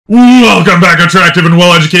Welcome back, attractive and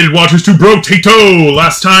well-educated watchers, to Brotato!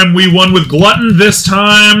 Last time we won with Glutton. This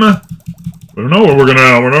time, we don't know what we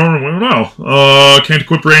don't know. Can't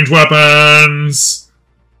equip range weapons.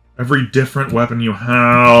 Every different weapon you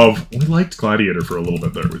have. We liked Gladiator for a little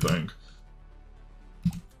bit there, we think.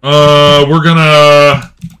 We're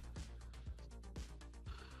gonna...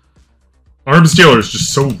 Arms Dealer is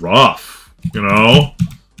just so rough, you know?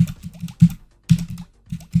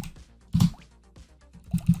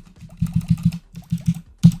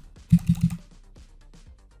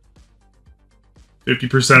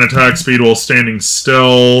 %50 attack speed while standing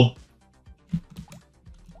still.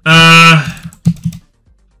 That's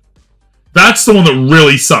the one that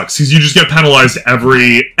really sucks, because you just get penalized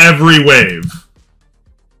every wave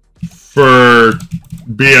for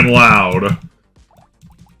being loud.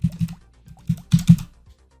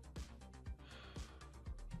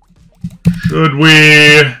 Should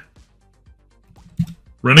we...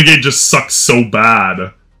 Renegade just sucks so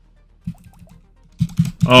bad.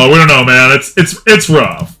 Oh, we don't know, man. It's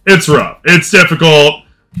rough. It's rough. It's difficult.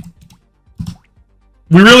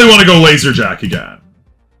 We really want to go Laserjack again.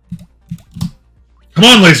 Come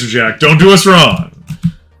on, Laserjack. Don't do us wrong.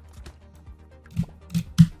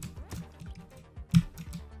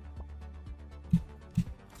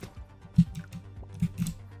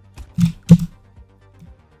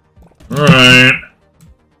 Alright.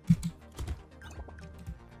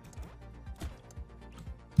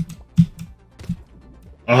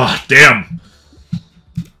 Ah, damn.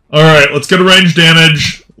 Alright, let's get a range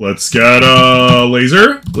damage. Let's get a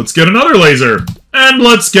laser. Let's get another laser. And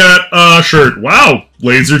let's get a shirt. Wow,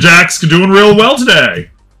 Laserjack's doing real well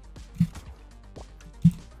today.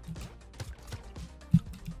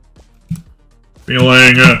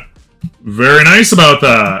 Feeling very nice about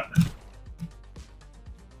that.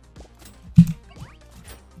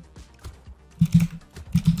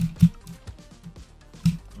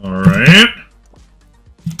 Alright.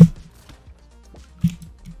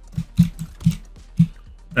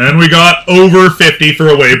 And we got over 50 for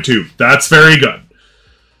a wave 2. That's very good.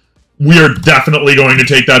 We are definitely going to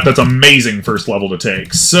take that. That's amazing first level to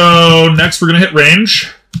take. So, next we're going to hit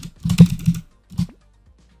range.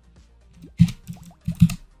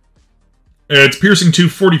 It's piercing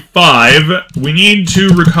 245. We need to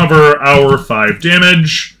recover our 5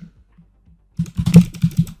 damage.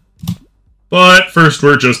 But first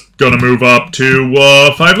we're just going to move up to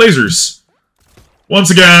 5 lasers. Once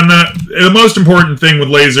again, the most important thing with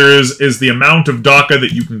lasers is the amount of DACA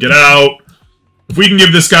that you can get out. If we can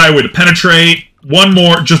give this guy a way to penetrate,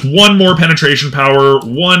 just one more penetration power,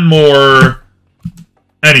 one more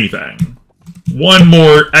anything. One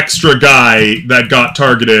more extra guy that got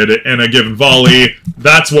targeted in a given volley,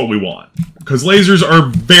 that's what we want. Because lasers are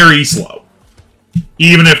very slow.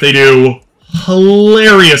 Even if they do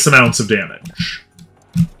hilarious amounts of damage.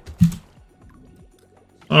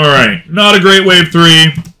 Alright, not a great wave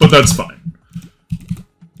 3, but that's fine.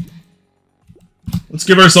 Let's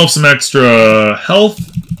give ourselves some extra health.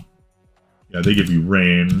 Yeah, they give you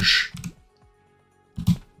range.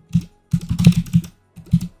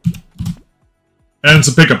 And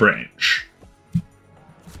some pickup range.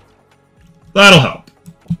 That'll help.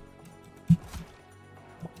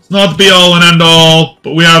 It's not the be-all and end-all,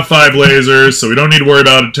 but we have 5 lasers, so we don't need to worry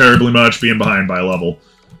about it terribly much being behind by a level.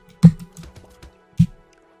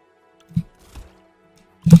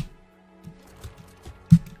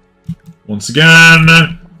 Once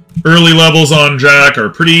again, early levels on Jack are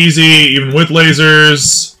pretty easy, even with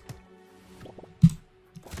lasers.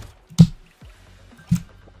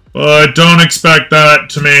 But don't expect that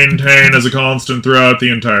to maintain as a constant throughout the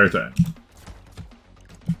entire thing.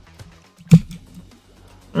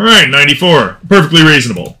 Alright, 94. Perfectly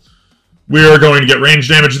reasonable. We are going to get range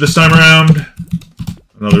damage this time around.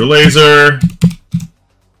 Another laser.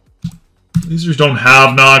 Lasers don't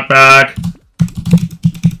have knockback.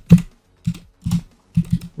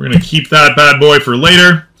 We're going to keep that bad boy for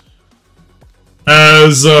later.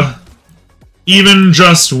 As even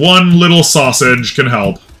just one little sausage can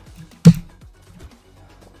help.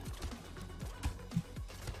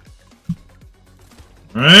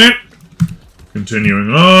 Alright. Continuing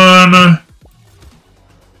on.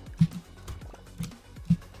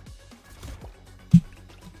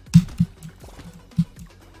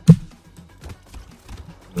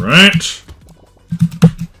 Right.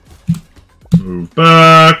 Move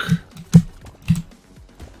back.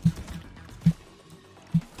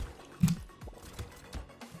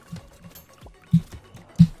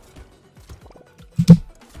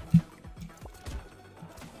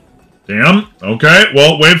 Damn. Okay,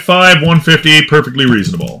 well, wave 5, 150, perfectly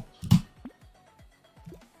reasonable.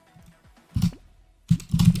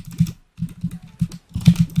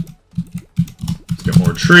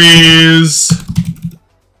 More trees.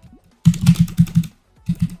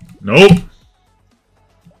 Nope.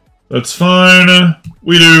 That's fine.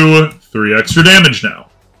 We do 3 extra damage now.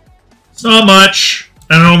 It's not much,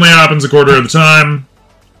 and it only happens a quarter of the time.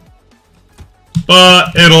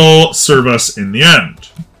 But it'll serve us in the end.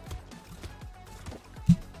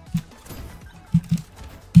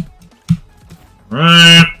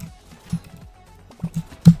 Alright.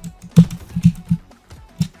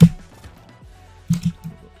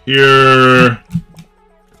 Here.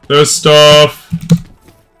 This stuff.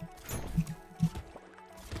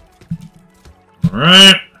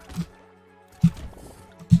 Alright.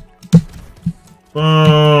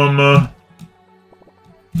 Boom.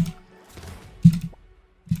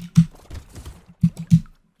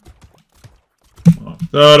 Lock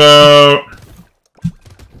that out.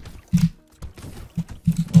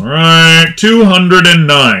 Alright,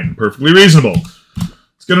 209. Perfectly reasonable.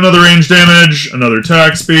 Let's get another range damage, another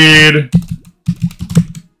attack speed,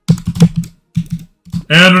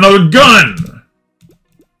 and another gun!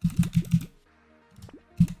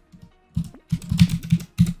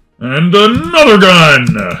 And another gun!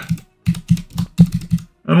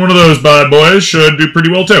 And one of those bad boys should do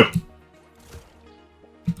pretty well too.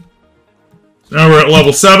 So now we're at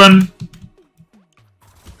level 7.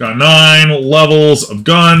 Got 9 levels of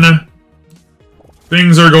gun.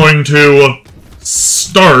 Things are going to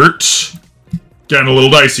start getting a little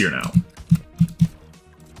dicier now.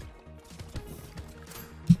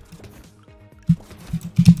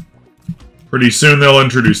 Pretty soon they'll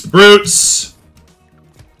introduce the brutes.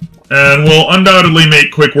 And we'll undoubtedly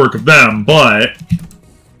make quick work of them, but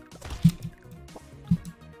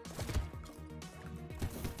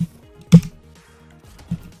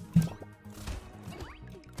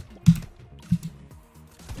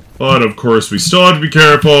of course we still have to be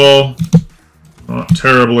careful. Not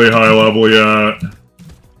terribly high level yet.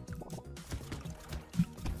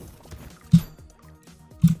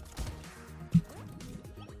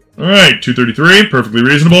 Alright, 233, perfectly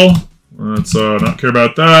reasonable. Let's not care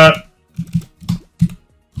about that.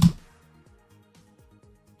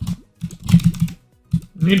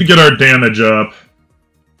 We need to get our damage up.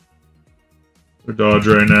 We're dodge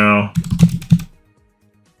right now.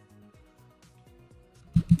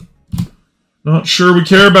 Not sure we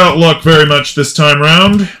care about luck very much this time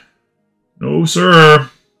round. No,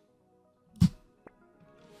 sir.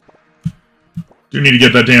 Do need to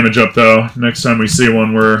get that damage up, though. Next time we see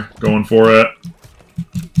one, we're going for it.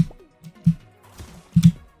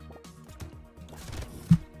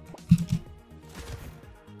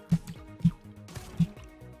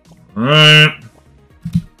 Alright.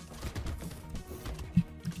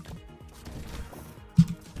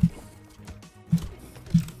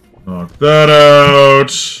 Knock that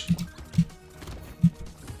out.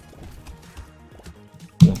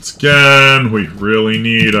 Once again, we really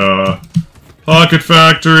need a pocket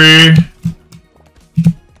factory.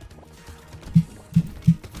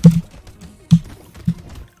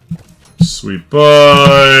 Sweep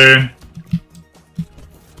by.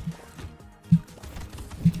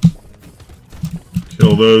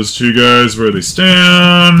 Kill those two guys where they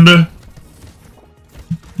stand.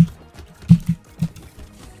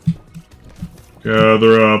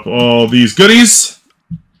 Gather up all these goodies.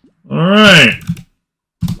 Alright.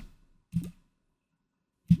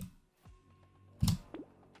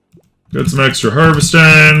 Get some extra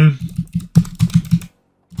harvesting.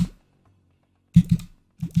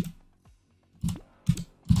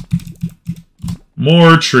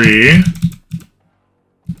 More tree.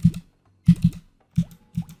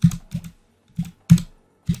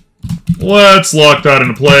 Let's lock that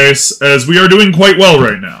into place, as we are doing quite well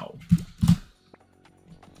right now.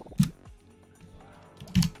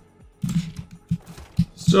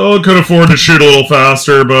 Still could afford to shoot a little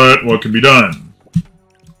faster, but what can be done?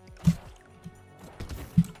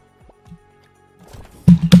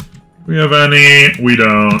 We have any? We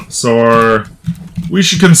don't. So we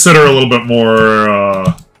should consider a little bit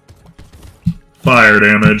more fire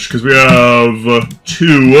damage, because we have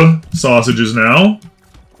 2 sausages now.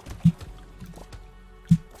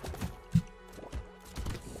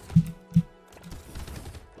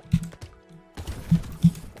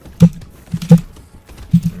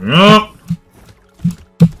 Up.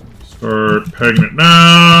 Start pegging it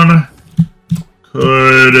down.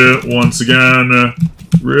 Could, once again,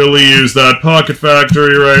 really use that pocket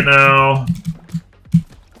factory right now.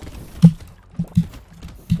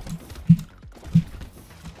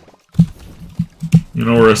 You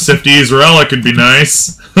know, where a Sifties relic could be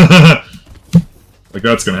nice. Like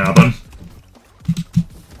that's gonna happen.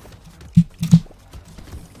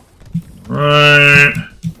 Right.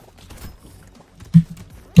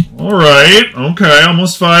 Alright, okay,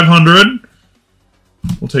 almost 500.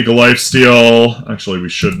 We'll take a lifesteal. Actually, we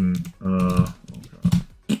shouldn't.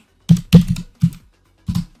 Okay.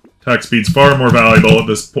 Attack speed's far more valuable at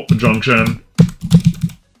this junction.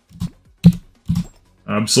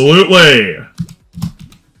 Absolutely!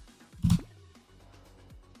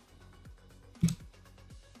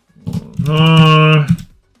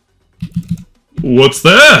 What's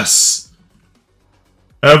this?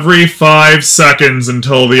 Every 5 seconds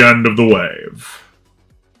until the end of the wave.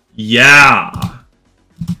 Yeah!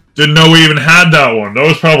 Didn't know we even had that one. That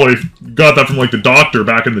was probably... got that from, like, the doctor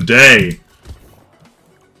back in the day.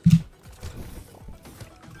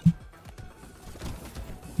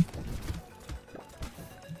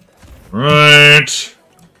 Right.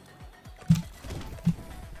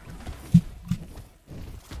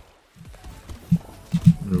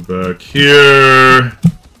 Go back here.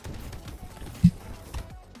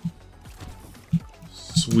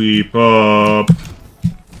 Sweep up.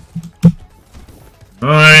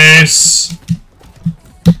 Nice.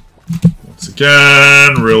 Once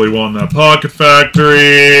again, really want that pocket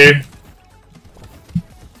factory.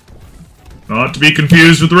 Not to be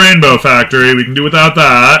confused with the rainbow factory. We can do without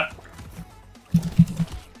that.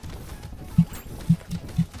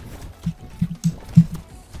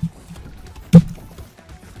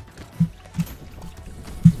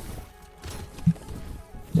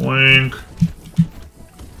 Blink.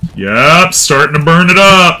 Yep, starting to burn it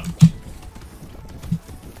up.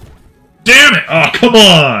 Damn it! Oh, come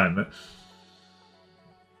on!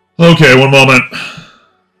 Okay, one moment.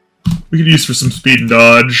 We could use for some speed and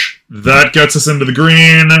dodge. That gets us into the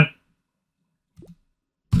green.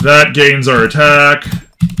 That gains our attack.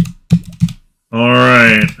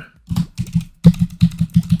 Alright.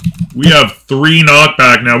 We have 3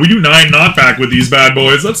 knockback now. We do 9 knockback with these bad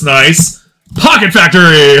boys. That's nice. Pocket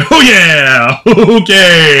factory! Oh yeah!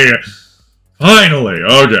 Okay! Finally!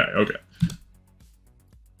 Okay, okay.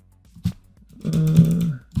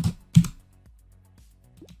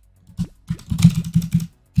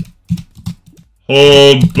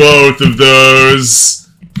 Hold both of those.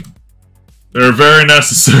 They're very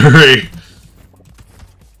necessary.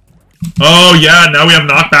 Oh yeah, now we have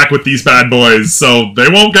knockback with these bad boys, so they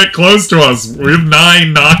won't get close to us. We have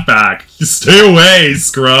 9 knockback. You stay away,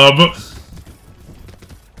 scrub.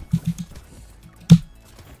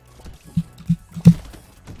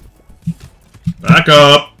 Back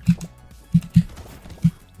up.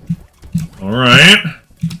 Alright.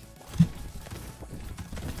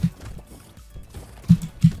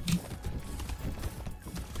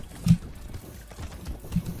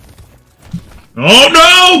 Oh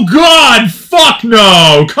no! God! Fuck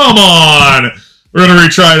no! Come on! We're gonna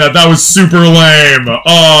retry that. That was super lame.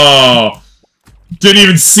 Oh. Didn't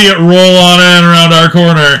even see it roll on in around our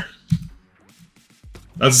corner.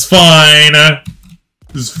 That's fine.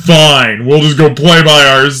 This is fine. We'll just go play by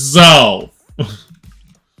ourselves.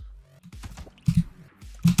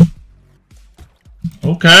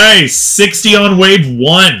 Okay, 60 on wave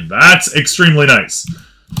 1. That's extremely nice.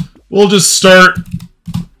 We'll just start...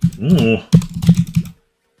 Ooh.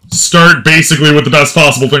 Start basically with the best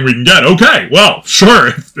possible thing we can get. Okay, well, sure,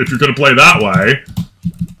 if you're gonna play that way.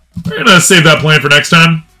 We're gonna save that plan for next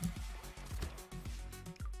time.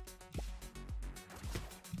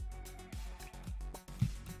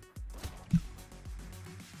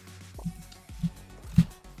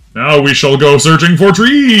 Now we shall go searching for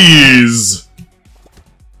trees!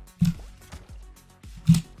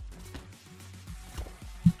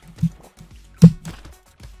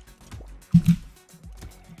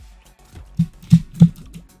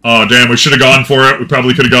 Oh, damn, we should have gone for it. We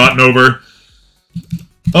probably could have gotten over.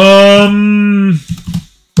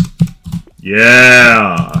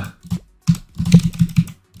 Yeah.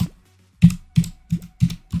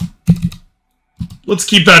 Let's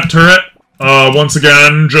keep that turret, once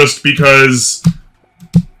again, just because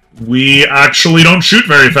we actually don't shoot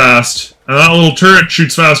very fast. And that little turret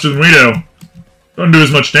shoots faster than we do. Don't do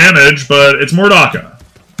as much damage, but it's more Daka.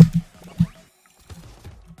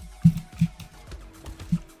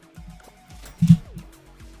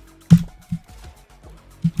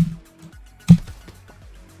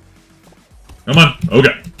 Come on.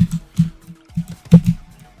 Okay.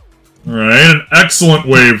 Alright, an excellent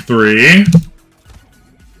wave 3.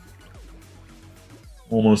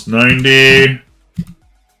 Almost 90.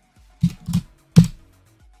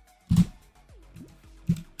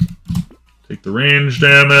 Take the range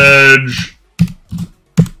damage.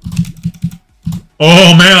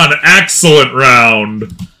 Oh man, excellent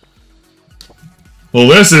round. Well,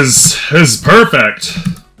 this is perfect.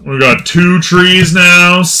 We've got 2 trees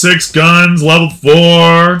now, 6 guns, level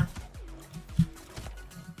 4.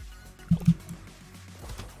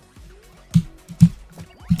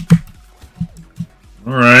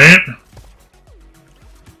 Alright.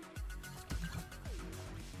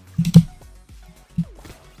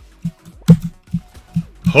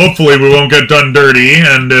 Hopefully we won't get done dirty,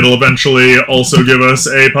 and it'll eventually also give us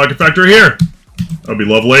a pocket factory here. That'd be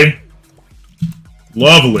lovely.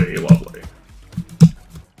 Lovely, lovely.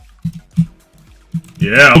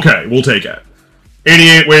 Yeah, okay, we'll take it.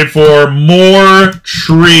 88, wave 4, more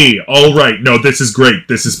tree. Alright, no, this is great.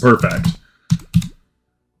 This is perfect.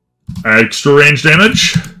 Extra range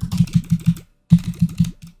damage.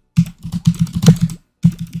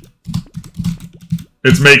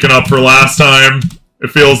 It's making up for last time. It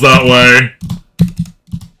feels that way.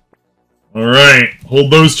 Alright, hold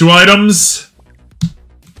those 2 items.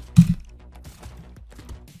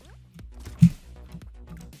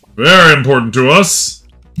 Very important to us.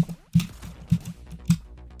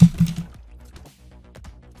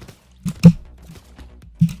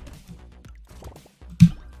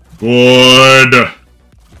 Good.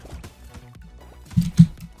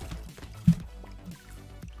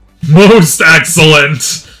 Most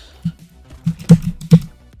excellent.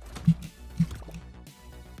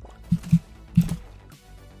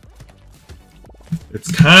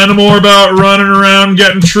 It's kind of more about running around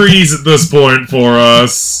getting trees at this point for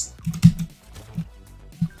us.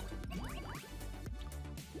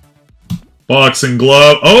 Boxing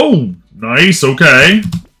glove. Oh, nice, okay.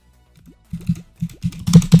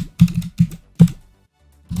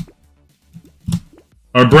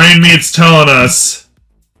 Our brain meat's telling us,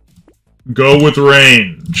 go with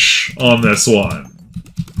range on this one.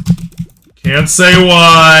 Can't say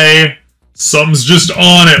why. Something's just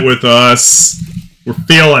on it with us. We're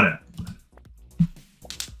feeling it.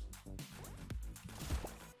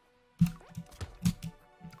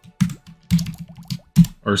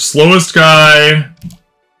 Our slowest guy.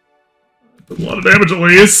 A lot of damage at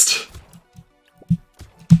least.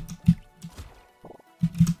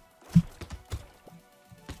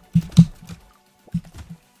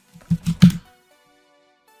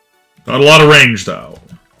 Got a lot of range though.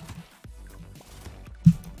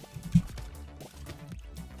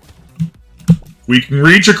 We can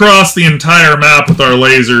reach across the entire map with our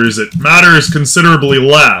lasers. It matters considerably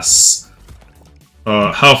less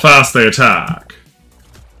how fast they attack.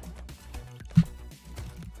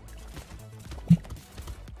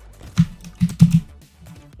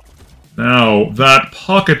 Now, that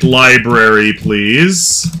pocket library,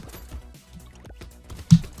 please.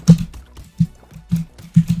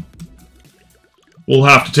 We'll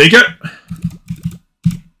have to take it.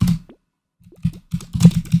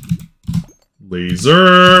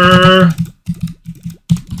 Laser.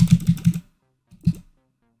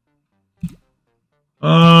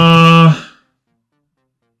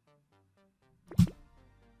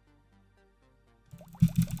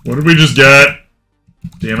 What did we just get?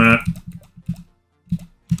 Damn it.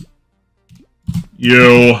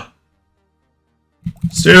 You.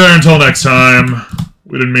 Stay there until next time.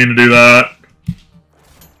 We didn't mean to do that.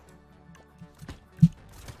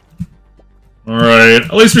 Alright,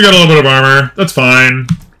 at least we got a little bit of armor. That's fine.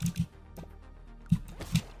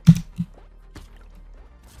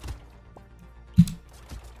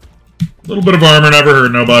 A little bit of armor never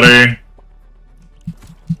hurt nobody.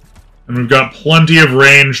 And we've got plenty of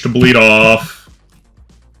range to bleed off.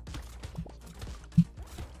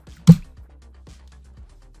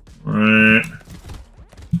 Alright.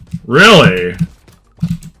 Really? A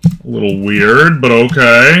little weird, but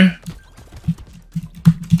okay.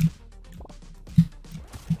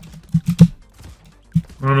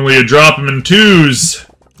 Normally you drop them in 2s.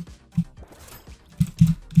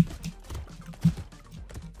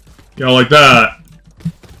 Yeah, like that.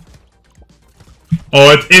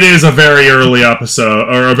 Oh, it is a very early episode,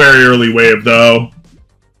 or a very early wave, though.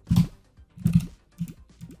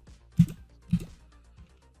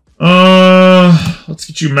 Let's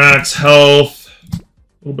get you max health. A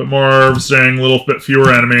little bit more harvesting, a little bit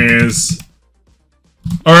fewer enemies.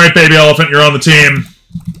 Alright, baby elephant, you're on the team.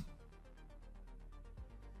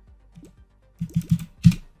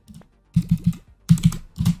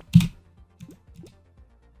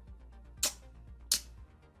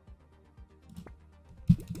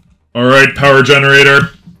 Alright, power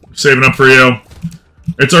generator. Saving up for you.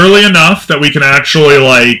 It's early enough that we can actually,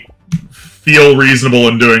 like, feel reasonable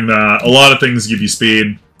in doing that. A lot of things give you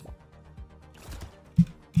speed.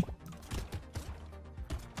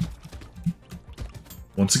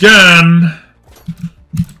 Once again,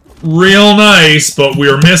 real nice, but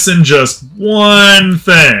we're missing just one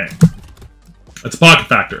thing. That's a pocket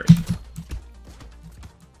factory.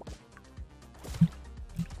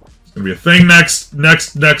 It's gonna be a thing next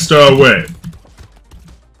wave.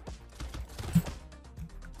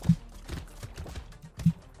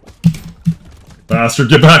 bastard,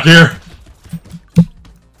 get back here!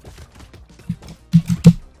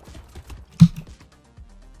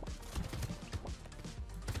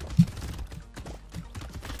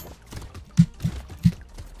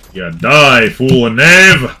 Yeah, die, fool and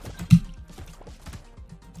knave!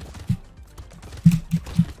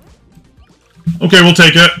 Okay, we'll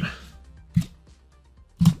take it.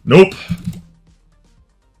 Nope.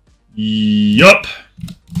 Yup.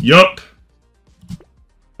 Yup.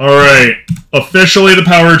 Alright. Officially, the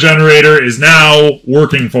power generator is now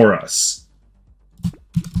working for us.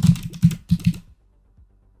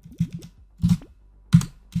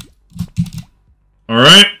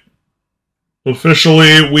 Alright.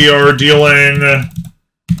 Officially, we are dealing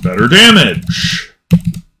better damage.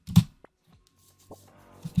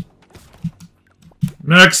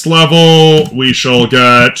 Next level, we shall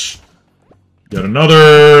get yet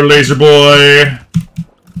another laser boy.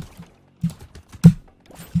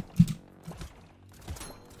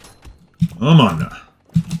 Come on now.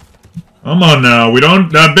 Come on now. We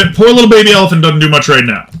don't... poor little baby elephant doesn't do much right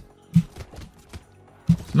now.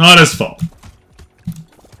 It's not his fault.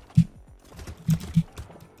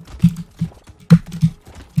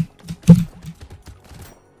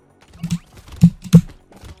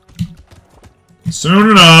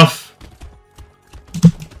 Soon enough,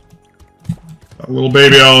 that little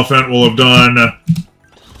baby elephant will have done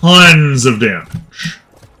tons of damage.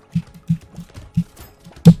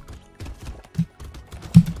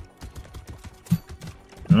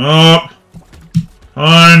 Oh,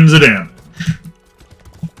 tons of damage.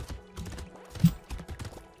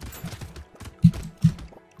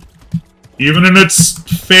 Even in its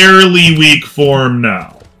fairly weak form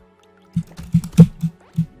now.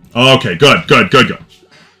 Okay, good, good, good, good.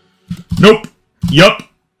 Nope. Yup.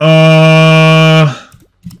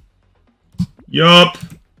 Yup.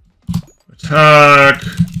 Attack.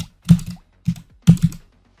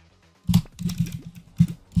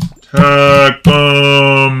 Attack.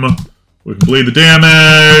 Boom. We can bleed the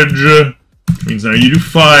damage. Which means now you do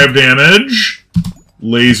 5 damage.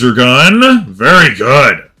 Laser gun. Very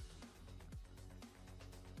good.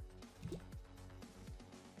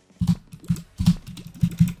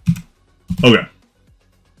 Okay.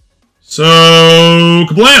 So,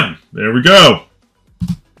 kablam! There we go.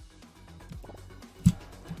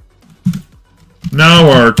 Now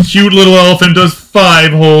our cute little elephant does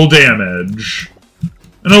 5 whole damage.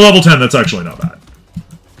 And a level 10, that's actually not bad.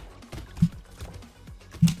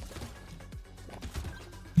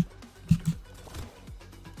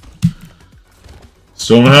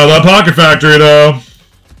 Still don't have that pocket factory, though.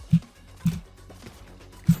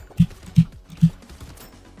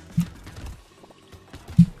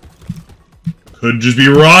 Could just be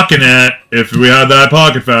rocking it if we had that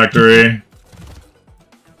pocket factory.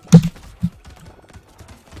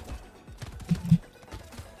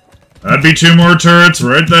 That'd be 2 more turrets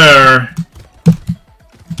right there.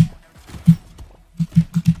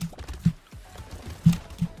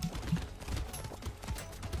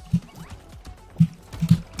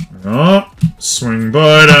 Oh, swing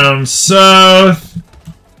by down south.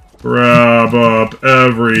 Grab up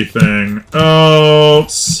everything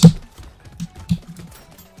else.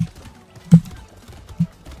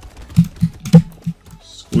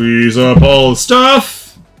 Squeeze up all the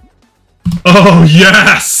stuff. Oh,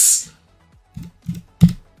 yes!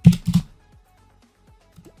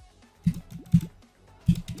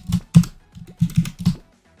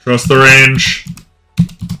 Trust the range.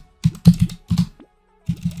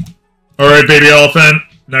 Alright, baby elephant.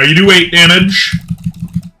 Now you do 8 damage.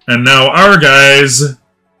 And now our guys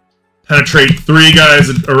penetrate 3 guys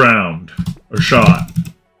around. A shot.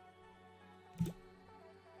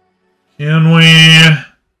 Can we...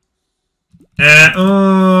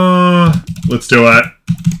 let's do it.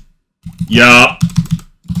 Yup.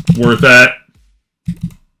 Worth it.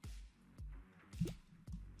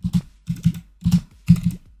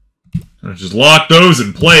 Let's just lock those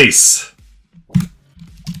in place.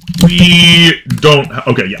 We don't...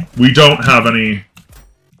 okay, yeah. We don't have any...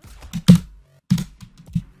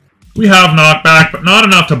 we have knockback, but not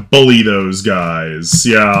enough to bully those guys.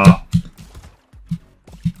 Yeah.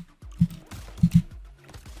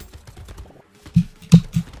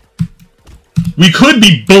 We could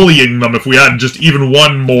be bullying them if we had just even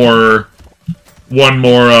one more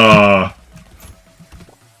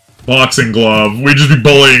boxing glove. We'd just be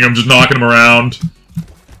bullying them, just knocking them around.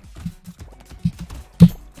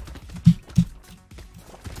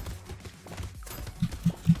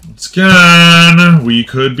 Once again, we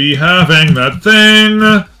could be having that thing,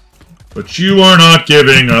 but you are not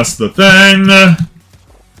giving us the thing that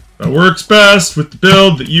works best with the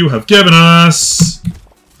build that you have given us.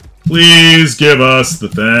 Please give us the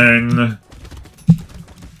thing.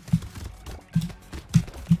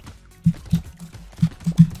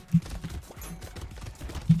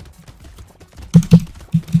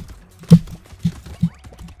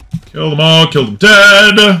 Kill them all, kill them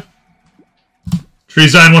dead.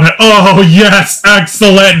 Trees die in one hit. Oh, yes!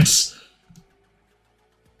 Excellent!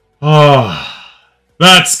 Oh,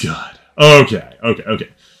 that's good. Okay. What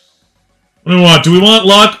do we want? Do we want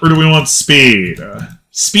luck or do we want speed?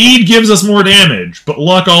 Speed gives us more damage, but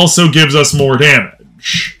luck also gives us more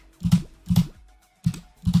damage.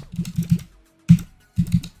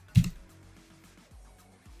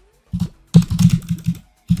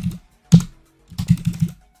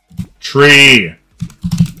 Tree.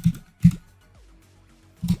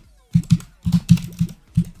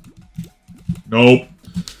 Nope.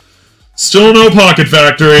 Still no pocket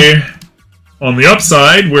factory. On the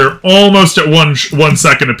upside, we're almost at one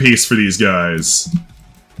second apiece for these guys.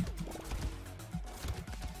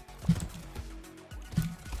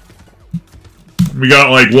 We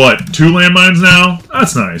got, like, what, 2 landmines now?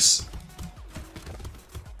 That's nice.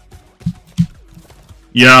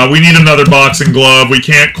 Yeah, we need another boxing glove. We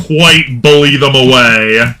can't quite bully them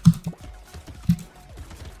away.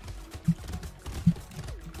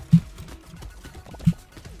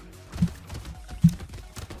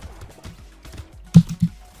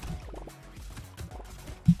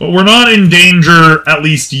 But we're not in danger, at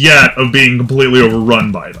least yet, of being completely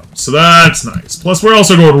overrun by them. So that's nice. Plus, we're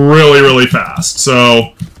also going really, really fast,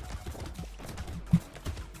 so...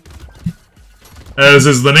 as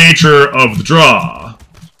is the nature of the draw.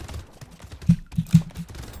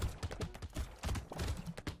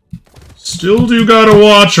 Still do gotta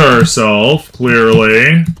watch ourselves,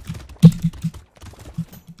 clearly.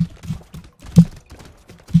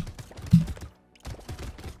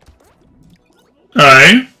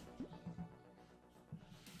 Okay.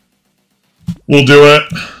 We'll do it.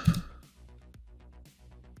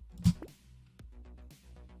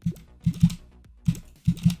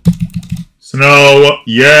 So now,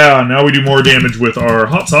 yeah, now we do more damage with our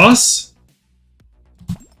hot sauce.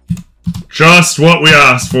 Just what we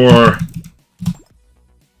asked for.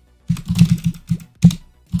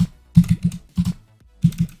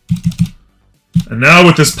 And now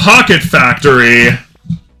with this pocket factory,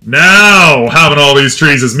 now having all these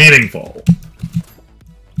trees is meaningful.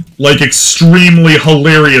 Like, extremely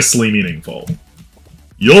hilariously meaningful.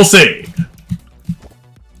 You'll see.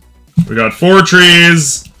 We got 4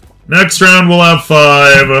 trees. Next round we'll have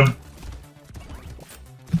 5.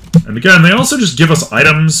 And again, they also just give us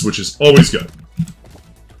items, which is always good.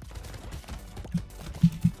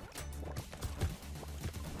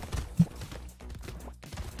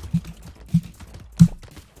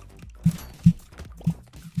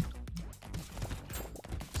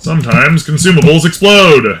 Sometimes consumables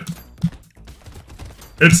explode.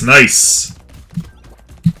 It's nice.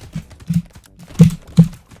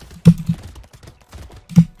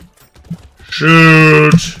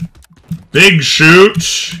 Shoot. Big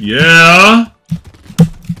shoot. Yeah.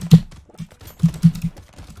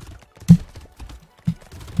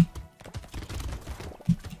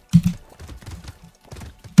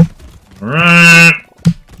 Alright.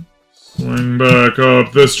 Swing back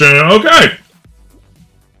up this channel. Okay.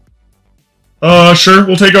 Sure,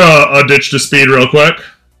 we'll take a ditch to speed real quick.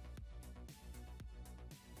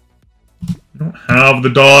 We don't have the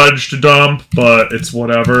dodge to dump, but it's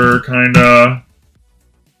whatever, kinda.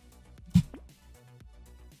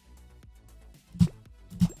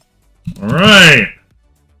 Alright.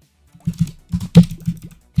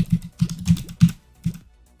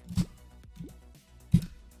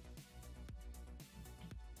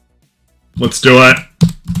 Let's do it.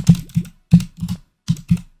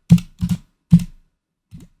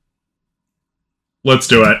 Let's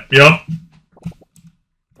do it. Yep.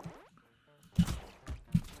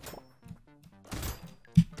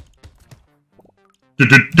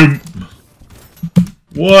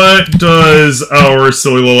 What does our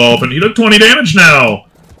silly little elephant? He took 20 damage now.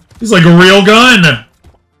 He's like a real gun.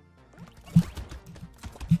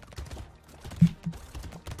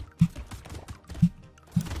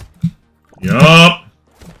 Yup.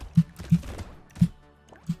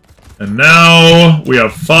 And now we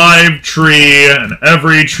have 5 tree, and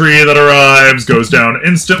every tree that arrives goes down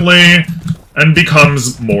instantly and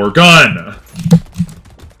becomes more gun.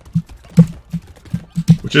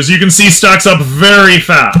 Which, as you can see, stacks up very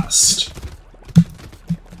fast.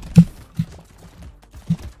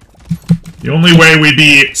 The only way we'd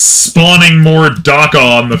be spawning more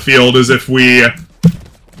DACA on the field is if we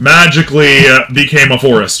magically became a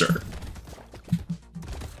forester.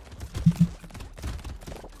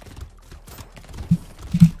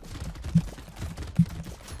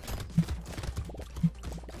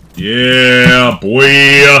 Yeah,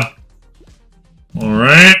 boy.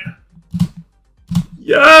 Alright.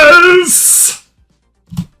 Yes!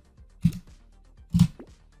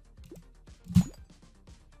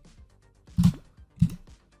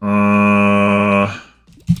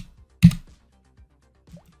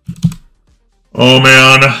 Oh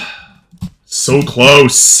man. So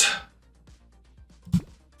close.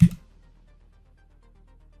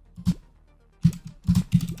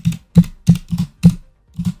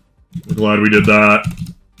 We're glad we did that.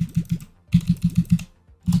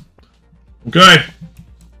 Okay.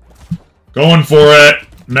 Going for it.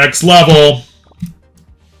 Next level.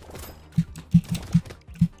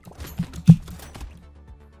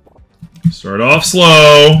 Start off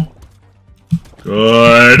slow.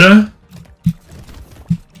 Good.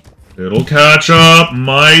 It'll catch up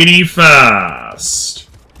mighty fast.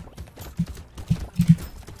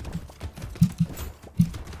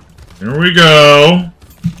 Here we go.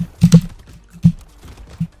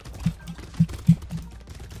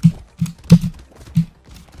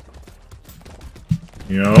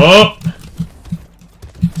 Yup.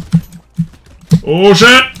 Oh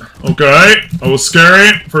shit. Okay. That was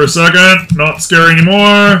scary for a second. Not scary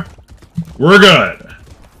anymore. We're good.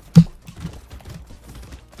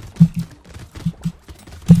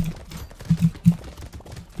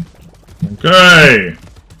 Okay.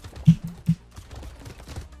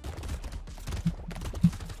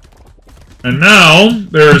 And now,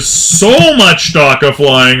 there's so much DACA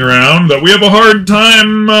flying around that we have a hard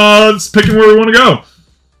time picking where we want to go.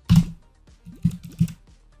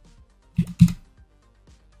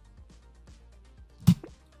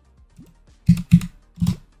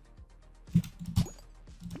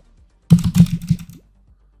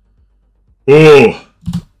 Oh!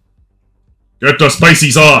 Get the spicy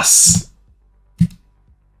sauce!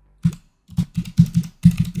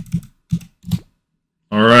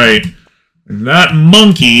 Alright. And that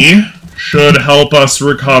monkey should help us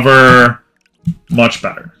recover much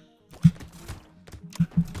better.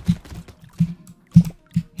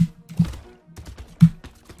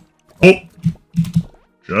 Oh!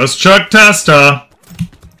 Just check Testa.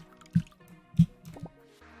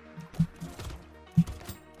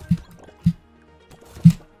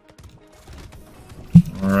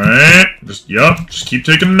 Alright. Just keep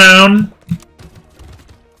taking them down.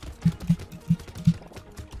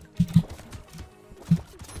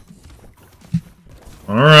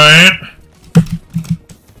 Alright.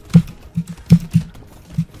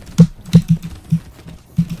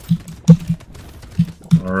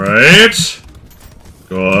 Alright.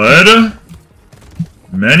 Good.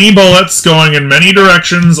 Many bullets going in many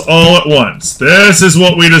directions all at once. This is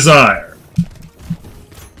what we desire.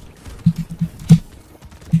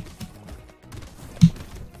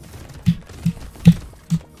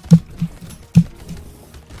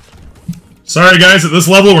 Sorry guys, at this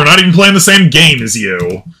level we're not even playing the same game as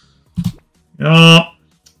you. Yup.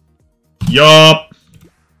 Yup.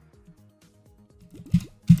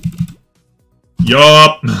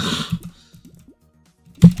 Yup.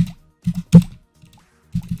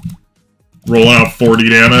 Rolling out 40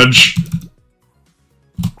 damage.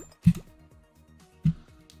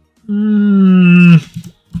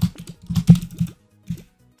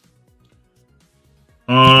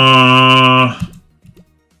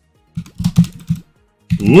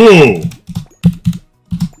 Ooh!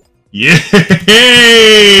 Yay!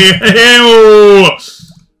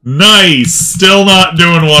 Nice! Still not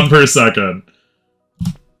doing one per second.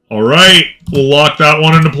 Alright, we'll lock that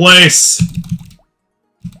one into place.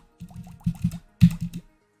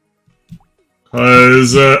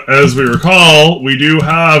 Because, as we recall, we do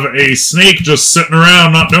have a snake just sitting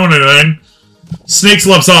around not doing anything. Snakes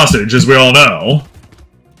love sausage, as we all know.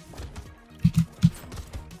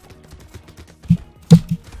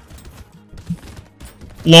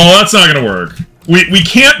 Lol, that's not gonna work. We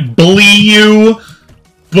can't bully you,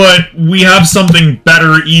 but we have something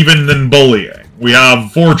better even than bullying. We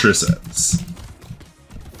have fortresses.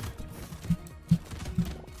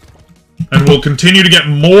 And we'll continue to get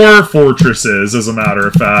more fortresses, as a matter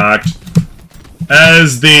of fact,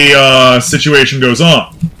 as the situation goes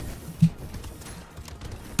on.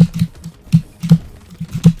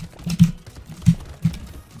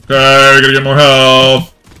 Okay, gotta get more health.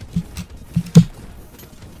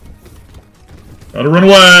 Gotta run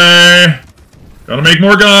away! Gotta make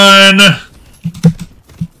more gun!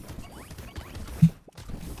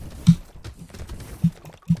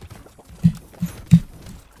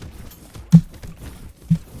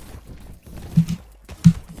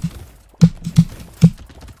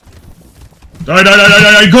 Die, die, die, die,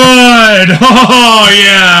 die, die! Good! Oh,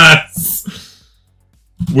 yes!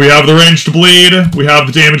 We have the range to bleed. We have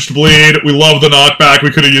the damage to bleed. We love the knockback.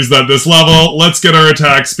 We could have used that this level. Let's get our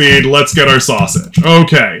attack speed. Let's get our sausage.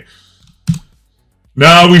 Okay.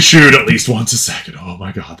 Now we shoot at least once a second. Oh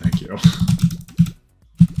my god, thank you.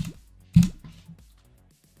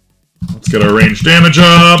 Let's get our range damage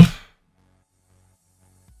up.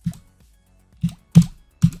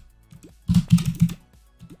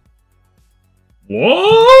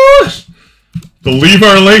 What? To leave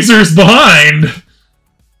our lasers behind?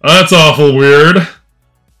 That's awful weird. Let's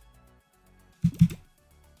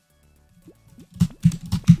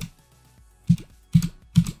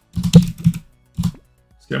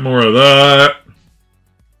get more of that.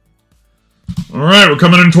 Alright, we're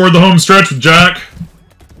coming in toward the home stretch with Jack.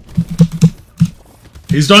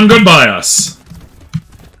 He's done good by us.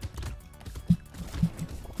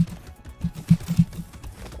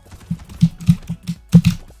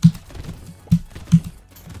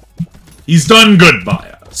 He's done good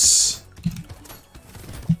by us.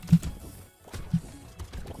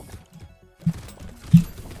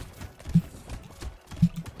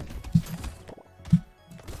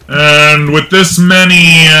 And with this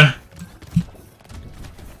many...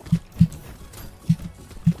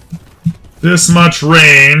 this much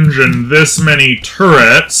range and this many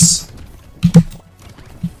turrets...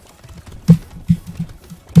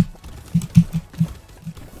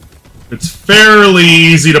 it's fairly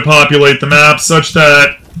easy to populate the map such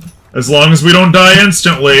that as long as we don't die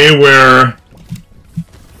instantly, we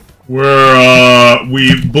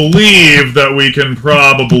believe that we can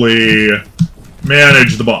probably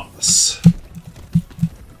manage the boss.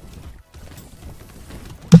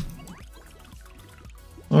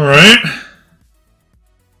 Alright.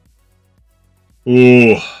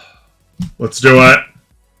 Ooh. Let's do it.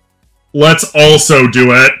 Let's also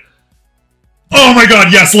do it. Oh my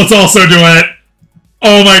god, yes, let's also do it!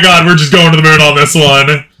 Oh my god, we're just going to the moon on this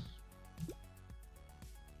one.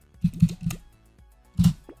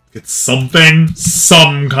 Get something,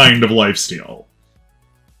 some kind of lifesteal.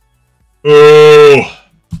 Ooh.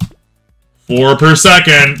 4 per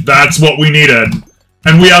second, that's what we needed.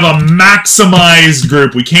 And we have a maximized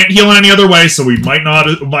group. We can't heal in any other way, so we might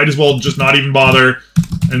as well just not even bother.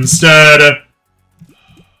 Instead...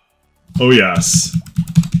 oh yes.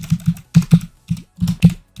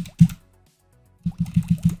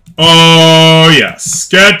 Oh, yes.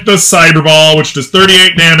 Get the Cyber Ball, which does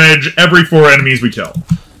 38 damage every 4 enemies we kill.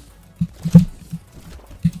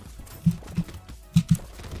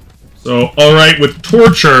 So, alright, with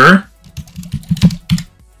Torture,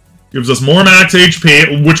 gives us more max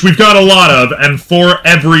HP, which we've got a lot of, and for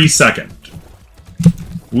every second.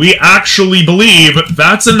 We actually believe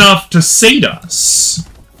that's enough to sate us.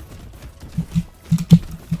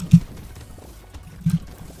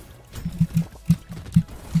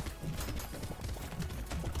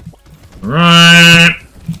 Alright.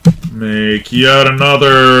 Make yet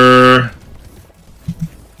another...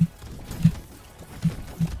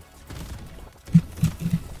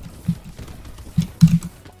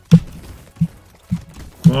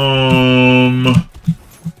 boom.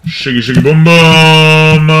 Shiggy shiggy boom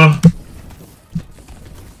boom.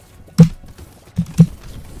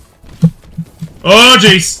 Oh,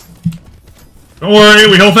 jeez. Don't worry,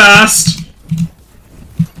 we heal fast.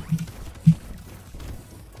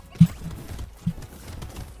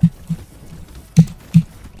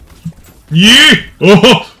 Yeah!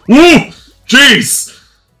 Oh! Ooh! Jeez!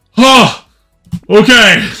 Oh!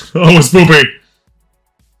 Okay. Oh, it's poopy.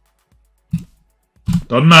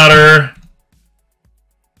 Doesn't matter.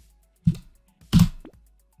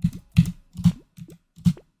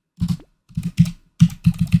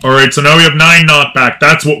 Alright, so now we have 9 knockback.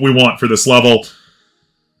 That's what we want for this level.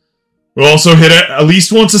 We'll also hit it at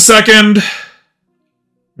least once a second.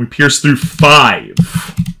 We pierce through 5.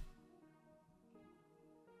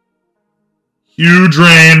 Huge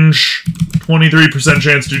range. 23%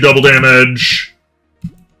 chance to do double damage.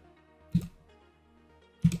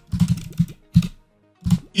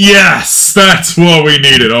 Yes! That's what we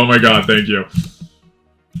needed. Oh my god, thank you.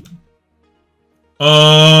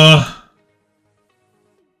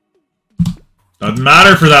 Doesn't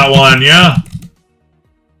matter for that one, yeah.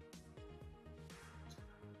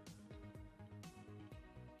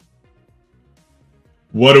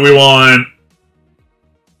 What do we want?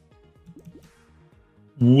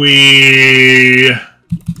 We...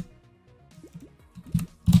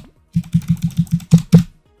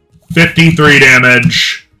 53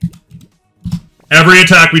 damage. Every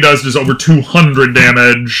attack we does over 200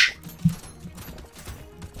 damage.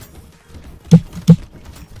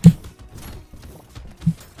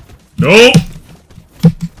 Nope.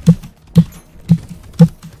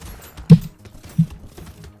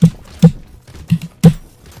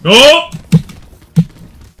 Oh!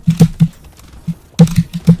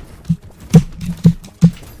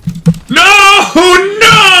 No!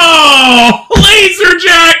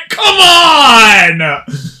 Laserjack, come on!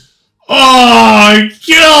 Oh, he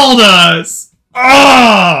killed us!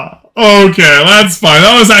 Ah! Okay, that's fine.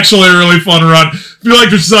 That was actually a really fun run. If you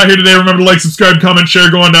liked what you saw here today, remember to like, subscribe, comment, share,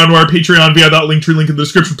 go on down to our Patreon via that Linktree link in the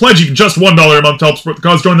description. Pledge even just $1 a month to help support the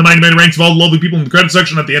cause. Join the 90-man ranks of all the lovely people in the credit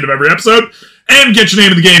section at the end of every episode. And get your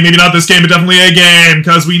name in the game. Maybe not this game, but definitely a game,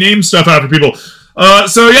 because we name stuff after people.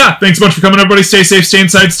 So yeah, thanks a bunch for coming, everybody. Stay safe, stay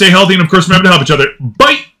inside, stay healthy, and of course, remember to help each other.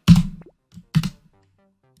 Bye!